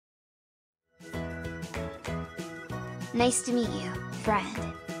Nice to meet you,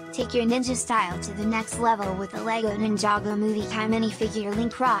 friend. Take your ninja style to the next level with the LEGO Ninjago Movie Kai minifigure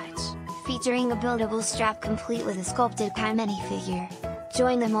Link Crotch, featuring a buildable strap complete with a sculpted Kai minifigure.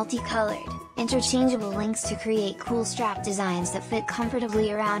 Join the multicolored, interchangeable links to create cool strap designs that fit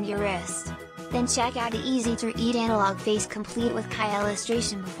comfortably around your wrist. Then check out the easy-to-read analog face complete with Kai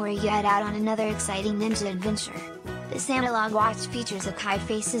illustration before you head out on another exciting ninja adventure. This analog watch features a Kai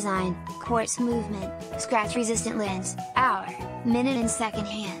face design, quartz movement, scratch-resistant lens, hour, minute and second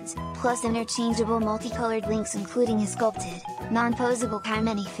hands, plus interchangeable multicolored links including a sculpted, non-posable Kai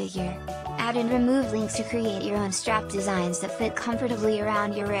minifigure. Add and remove links to create your own strap designs that fit comfortably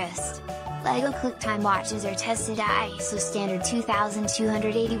around your wrist. LEGO QuickTime watches are tested at ISO standard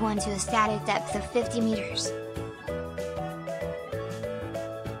 2281 to a static depth of 50 meters.